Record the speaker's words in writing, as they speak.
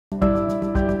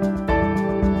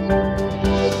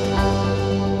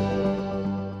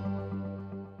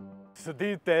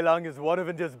Sudhir Tailang is one of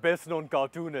India's best-known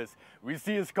cartoonists. We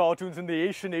see his cartoons in the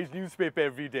Asian Age newspaper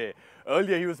every day.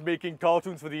 Earlier, he was making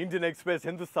cartoons for the Indian Express,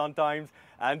 Hindustan Times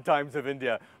and Times of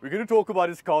India. We're going to talk about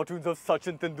his cartoons of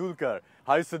Sachin Tendulkar.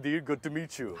 Hi Sudhir, good to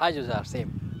meet you. Hi Juzar,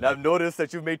 same. Now, I've noticed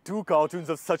that you've made 2 cartoons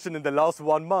of Sachin in the last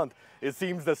 1 month. It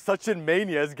seems the Sachin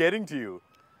mania is getting to you.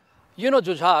 You know,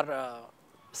 Juzar,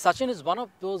 Sachin is one of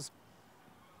those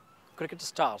cricket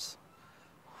stars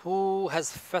who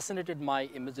has fascinated my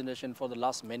imagination for the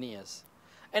last many years.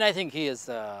 And I think he is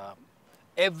the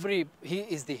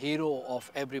hero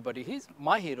of everybody. He's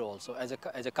my hero also. As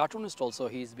a cartoonist also,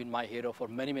 he's been my hero for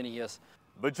many, many years.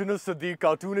 But you know, Sudhir,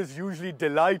 cartoonists usually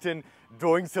delight in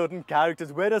drawing certain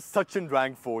characters. Where does Sachin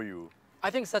rank for you?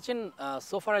 I think Sachin,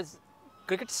 so far as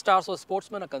cricket stars or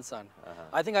sportsmen are concerned,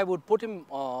 I think I would put him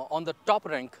on the top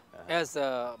rank as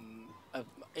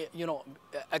you know,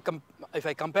 if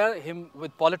I compare him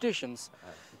with politicians,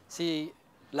 see,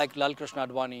 like Lal Krishna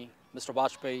Advani, Mr.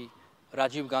 Vajpayee,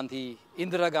 Rajiv Gandhi,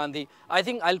 Indira Gandhi, I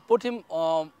think I'll put him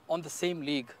on the same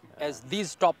league as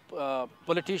these top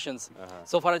politicians.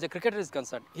 So far as a cricketer is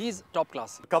concerned, he's top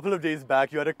class. A couple of days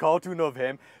back, you had a cartoon of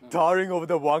him towering over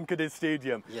the Wankhede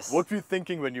Stadium. Yes. What were you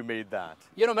thinking when you made that?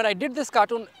 You know, when I did this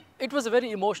cartoon, it was a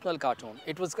very emotional cartoon.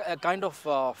 It was a kind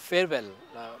of farewell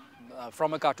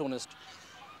from a cartoonist.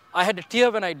 I had a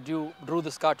tear when I drew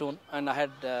this cartoon, and I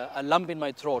had a lump in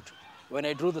my throat when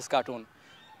I drew this cartoon.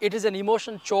 It is an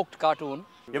emotion-choked cartoon.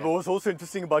 Yeah, but what's also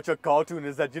interesting about your cartoon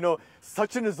is that, you know,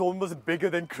 Sachin is almost bigger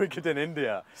than cricket in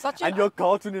India. Sachin, and your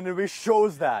cartoon in a way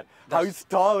shows that, how he's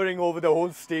towering over the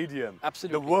whole stadium.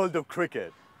 Absolutely. The world of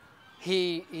cricket.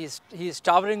 He is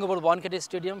towering over Wankhede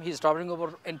Stadium, he is towering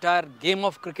over entire game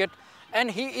of cricket, and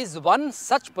he is one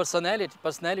such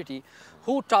personality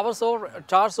who towers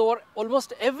over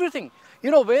almost everything.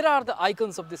 You know, where are the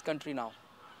icons of this country now?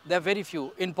 There are very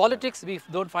few. In politics, we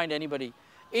don't find anybody.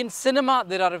 In cinema,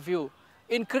 there are a few.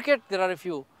 In cricket, there are a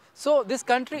few. So this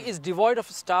country is devoid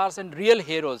of stars and real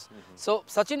heroes. So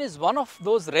Sachin is one of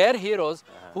those rare heroes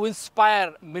who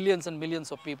inspire millions and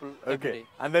millions of people every day.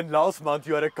 And then last month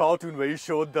you had a cartoon where you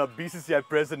showed the BCCI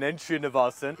president N.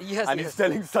 Srinivasan, and he's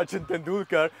telling Sachin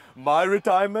Tendulkar, my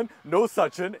retirement, no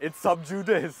Sachin, it's sub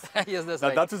judice. Yes, that's now,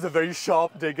 right. that was a very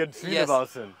sharp dig at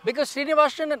Srinivasan. Yes, because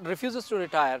Srinivasan refuses to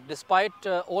retire despite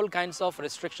all kinds of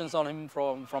restrictions on him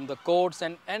from the courts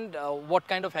and what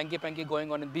kind of hanky-panky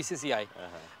going on in BCCI.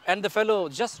 And the fellow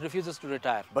just refuses to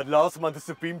retire. But last month the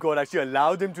Supreme Court actually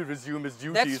allowed him to resume his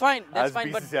duties as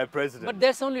BCCI president. But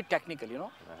that's only technical, you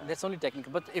know. That's only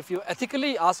technical. But if you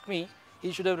ethically ask me,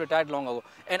 he should have retired long ago.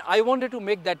 And I wanted to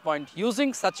make that point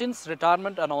using Sachin's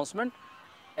retirement announcement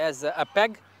as a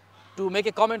peg to make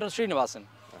a comment on Srinivasan.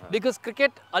 Because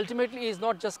cricket ultimately is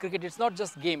not just cricket, it's not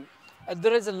just game.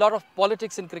 There is a lot of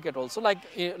politics in cricket also,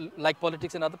 like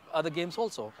politics in other games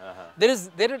also. There is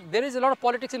a lot of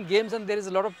politics in games, and there is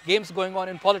a lot of games going on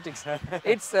in politics.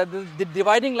 It's the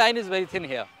dividing line is very thin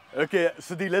here. Okay,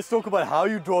 Sudhir, let's talk about how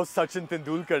you draw Sachin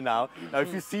Tendulkar now. Now,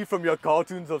 if you see from your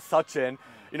cartoons of Sachin,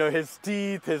 you know, his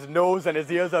teeth, his nose and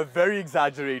his ears are very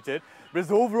exaggerated, but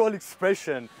his overall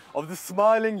expression of the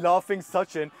smiling, laughing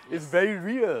Sachin is very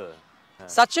real.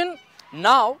 Sachin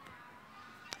now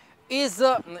is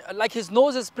like his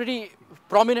nose is pretty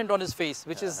prominent on his face,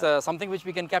 which is something which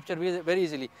we can capture very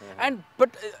easily. But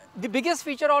the biggest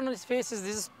feature on his face is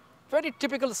this very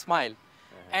typical smile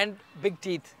and big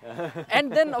teeth. And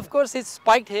then of course his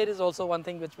spiked hair is also one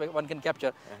thing which one can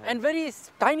capture. And very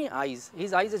tiny eyes.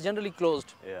 His eyes are generally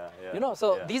closed. You know,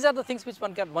 so these are the things which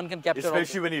one can capture.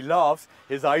 Especially when he laughs,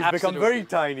 his eyes become very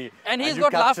tiny. And he's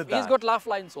got laugh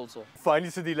lines also.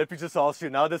 Finally, Sudhir, let me just ask you,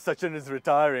 now that Sachin is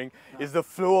retiring, is the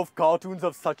flow of cartoons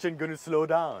of Sachin going to slow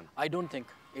down? I don't think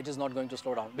it is not going to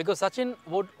slow down, because Sachin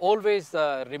would always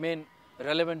remain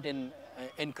relevant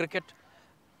in cricket,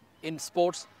 in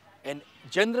sports, and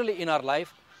generally in our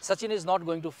life. Sachin is not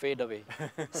going to fade away.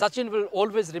 Sachin will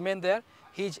always remain there.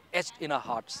 He's etched in our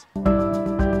hearts.